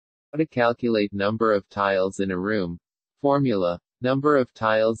How to calculate number of tiles in a room. Formula. Number of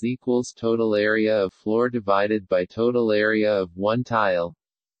tiles equals total area of floor divided by total area of one tile.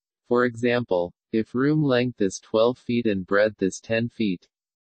 For example, if room length is 12 feet and breadth is 10 feet.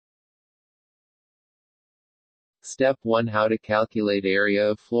 Step 1. How to calculate area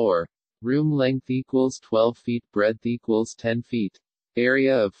of floor. Room length equals 12 feet, breadth equals 10 feet.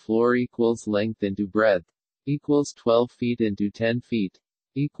 Area of floor equals length into breadth. Equals 12 feet into 10 feet.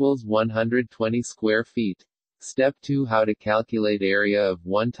 Equals 120 square feet. Step 2. How to calculate area of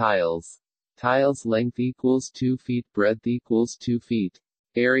one tiles. Tiles length equals 2 feet, breadth equals 2 feet.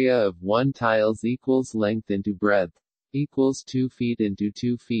 Area of one tiles equals length into breadth. Equals 2 feet into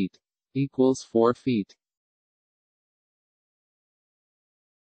 2 feet. Equals 4 feet.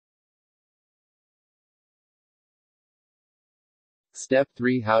 Step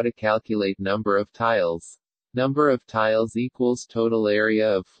 3. How to calculate number of tiles. Number of tiles equals total area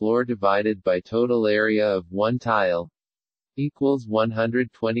of floor divided by total area of one tile. Equals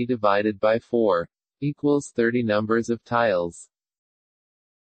 120 divided by 4. Equals 30 numbers of tiles.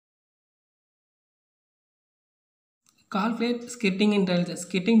 Calculate skirting in tiles.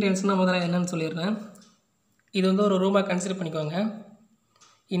 Skirting tiles na முதல்ல என்னன்னு சொல்லிடுறேன். இது வந்து ஒரு ரூமா consider பண்ணிக்கோங்க.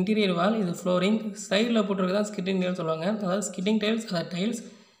 Interior வால், இது flooring, சைடில் போட்டிருக்கதான் ஸ்கிட்டிங் டைல்ஸ் சொல்லுவாங்க. அதாவது ஸ்கிட்டிங் டைல்ஸ் அதாவது tiles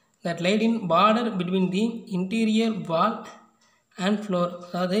that light in border between the interior wall and floor.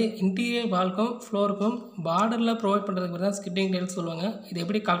 அதாவது இன்டீரியர் வால்க்கும் ஃப்ளோருக்கும் பார்டரில் ப்ரொவைட் பண்ணுறதுக்கு தான் ஸ்கிட்டிங் டைல்ஸ் சொல்லுவாங்க. இது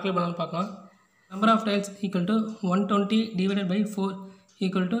எப்படி கால்குலேட் பண்ணலாம்னு பார்க்கலாம். Number of tiles equal to 120 divided by 4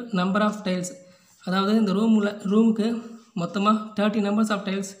 equal to number of tiles. அதாவது இந்த ரூமுக்கு மொத்தமாக 30 நம்பர்ஸ் ஆஃப்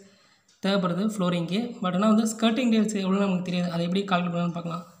டைல்ஸ் தேவைப்படுது ஃப்ளோரிங்க்கு. பட் ஆனால் வந்து ஸ்கர்ட்டிங் டைல்ஸ் எவ்வளோ நமக்கு தெரியாது. அதை எப்படி கால்குலேட் பண்ணலாம்னு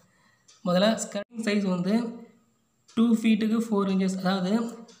பார்க்கலாம். முதல்ல ஸ்கர்ட்டிங் சைஸ் வந்து 2 ஃபீட்டுக்கு 4 இன்ச்சஸ். அதாவது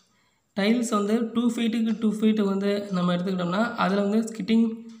டைல்ஸ் வந்து 2 ஃபீட்டுக்கு 2 ஃபீட்டு வந்து நம்ம எடுத்துக்கிட்டோம்னா அதில் வந்து ஸ்கிட்டிங்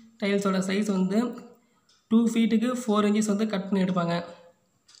டைல்ஸோட சைஸ் வந்து 2 ஃபீட்டுக்கு 4 இன்ச்சஸ் வந்து கட் பண்ணி எடுப்பாங்க.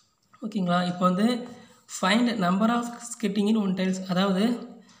 ஓகேங்களா. இப்போ வந்து find number of skidding in one tiles. அதாவது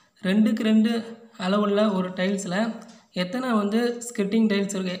 2க்கு 2 அளவுள்ள ஒரு டைல்ஸில் எத்தனை வந்து ஸ்கிட்டிங்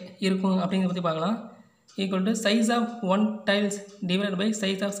டைல்ஸ் இருக்கும் அப்படிங்கிறத பற்றி பார்க்கலாம். Equal to size of one tiles divide by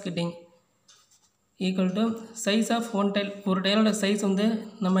size of skidding equal to size of one tail. ஒரு டைலோட சைஸ் வந்து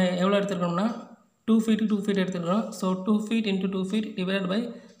நம்ம எவ்வளோ எடுத்துருக்கோம்னா 2 ஃபீட்டு 2 ஃபீட் எடுத்துக்கிறோம். So 2 feet into 2 feet divide by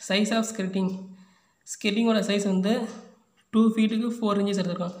size of skidding. ஸ்கிட்டிங்கோட size வந்து 2 ஃபீட்டுக்கு 4 இன்ச்சஸ்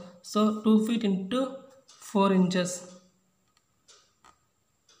எடுத்துருக்கோம். So 2 feet into 4 inches.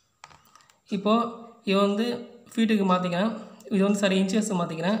 இப்போது இது வந்து ஃபீட்டுக்கு மாற்றிக்கிறேன். இது வந்து இன்ச்சஸ்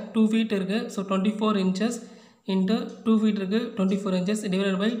மாற்றிக்கிறேன். 2 ஃபீட் இருக்குது. ஸோ 24 இன்ச்சஸ் இன்ட்டு 2 ஃபீட் இருக்குது 24 இன்ச்சஸ்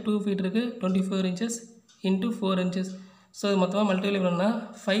டிவைட் பை 2 ஃபீட் இருக்குது 24 இன்ச்சஸ் இன்ட்டு 4 இன்ச்சஸ். ஸோ இது மொத்தமாக மல்டிப்ளை பண்ணோம்னா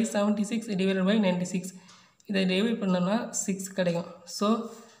 576 டிவைட் பை 96. இதை டிவைட் பண்ணோம்னா 6 கிடைக்கும். ஸோ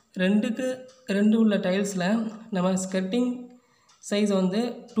 2க்கு 2 உள்ள டைல்ஸில் நம்ம ஸ்கர்ட்டிங் சைஸ் வந்து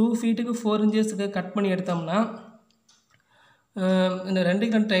 2 ஃபீட்டுக்கு 4 இன்ச்சஸுக்கு கட் பண்ணி எடுத்தோம்னா இந்த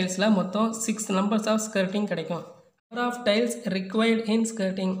 2க்கு 2 டைல்ஸில் மொத்தம் 6 நம்பர்ஸ் ஆஃப் ஸ்கர்ட்டிங் கிடைக்கும். Number of tiles required in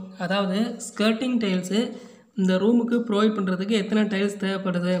skirting. அதாவது ஸ்கர்ட்டிங் டைல்ஸு இந்த ரூமுக்கு ப்ரொவைட் பண்ணுறதுக்கு எத்தனை டைல்ஸ்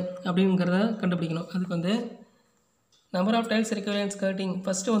தேவைப்படுது அப்படிங்கிறத கண்டுபிடிக்கணும். அதுக்கு வந்து number of tiles required in skirting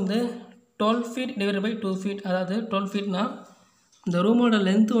first வந்து 12 ஃபீட் டிவைட் பை 2 ஃபீட். அதாவது 12 ஃபீட்னா இந்த ரூமோட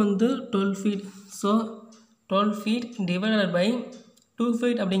லென்த்து வந்து 12 feet. So 12 feet divided by 2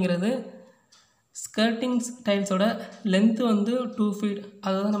 feet அப்படிங்கிறது ஸ்கர்ட்டிங் டைல்ஸோட லென்த்து வந்து 2 ஃபீட்.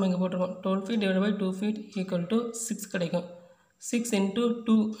 அதை தான் நம்ம இங்கே போட்டிருக்கோம். 12 feet divide by 2 feet equal to 6 கிடைக்கும். 6 இன்ட்டு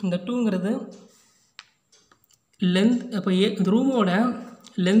 2. இந்த 2ங்கிறது லென்த். இப்போ இந்த ரூமோட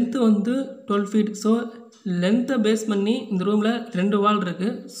லென்த்து வந்து 12 ஃபீட். ஸோ லென்த்தை பேஸ் பண்ணி இந்த ரூமில் 2 வால் இருக்குது.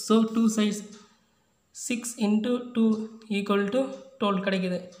 So 2 sides 6 into 2 equal to 12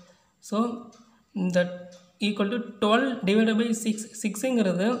 கிடைக்குது. ஸோ இந்த ஈக்குவல் டு 12 டிவைட் பை 6.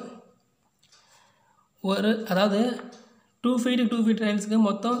 6ங்கிறது அதாவது 2 ஃபீட்டு 2 ஃபீட் டைல்ஸுக்கு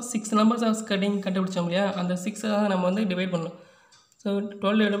மொத்தம் 6 நம்பர்ஸ் ஆஃப் ஸ்கர்ட்டிங் கண்டுபிடிச்சோம் இல்லையா. அந்த 6 தான் நம்ம வந்து டிவைட் பண்ணணும். So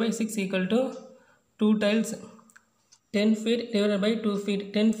 12 divide by 6 equal to 2 tiles 10 feet divide by 2 feet.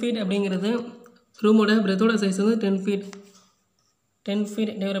 10 feet அப்படிங்கிறது ரூமோட பிரெத்தோட சைஸ் வந்து 10 feet. 10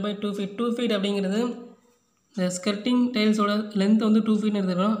 feet divide by 2 feet. 2 feet அப்படிங்கிறது இந்த ஸ்கர்ட்டிங் டைல்ஸோட லென்த் வந்து 2 ஃபீட்னு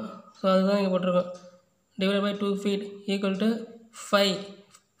எடுத்துக்கிறோம். ஸோ அதுதான் இங்கே போட்டிருக்கோம். Divide by 2 feet equal to 5.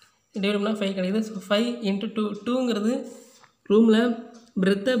 Divide பண்ணால் 5 கிடைக்குது. So 5 into 2. 2ங்கிறது ரூமில்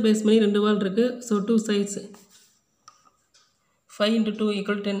பிரெத்தை பேஸ் பண்ணி 2 வால் இருக்குது. So 2 sides 5 into 2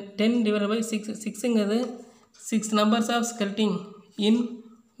 equal 10. 10 divide by 6. 6ங்கிறது 6 numbers of skirting in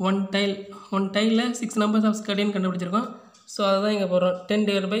one tail. One டைலில் 6 numbers of skirting கண்டுபிடிச்சிருக்கோம். ஸோ அதை தான் இங்கே போடுறோம். 10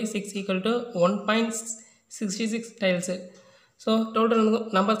 divide by 6 equal to 1.66 tiles. So total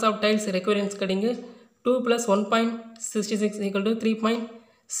numbers of tiles requirements cutting 2 + 1.66 =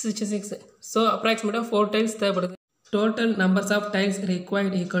 3.66. So அப்ராக்சிமேட்டாக 4 tiles தேவைப்படுது. Total numbers of tiles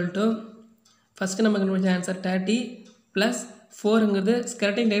required equal to first நமக்கு கண்டுபிடிச்ச answer 30 + 4ங்கிறது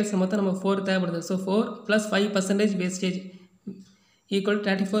ஸ்கெலட்டின் tiles மொத்தம் நம்ம 4 தேவைப்படுது. So 4 + 5% wastage equal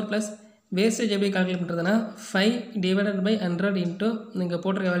 34 plus wastage எப்படி கால்குலேட் பண்ணுறதுன்னா 5 / 100 இன்ட்டு நீங்கள்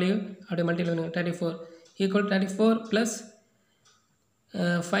போட்டிருக்க வேல்யூ அப்படியே மல்டிப்ளை பண்ணுங்கள் 34 ஈக்குவல் 34 ப்ளஸ்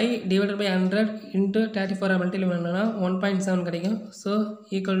 5 / 100 இன்ட்டு 34 மல்டிப்ளை பண்ணோன்னா 1.7 கிடைக்கும். ஸோ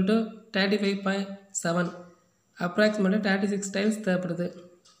ஈக்குவல் டு 35.7 அப்ராக்சிமேட்டாக 36 டைல்ஸ் தேவைப்படுது.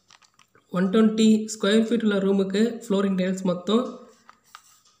 120 ஸ்கொயர் ஃபீட் உள்ள ரூமுக்கு ஃப்ளோரிங் டைல்ஸ் மொத்தம்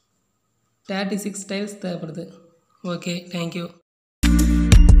 36 டைல்ஸ் தேவைப்படுது. Okay, thank you.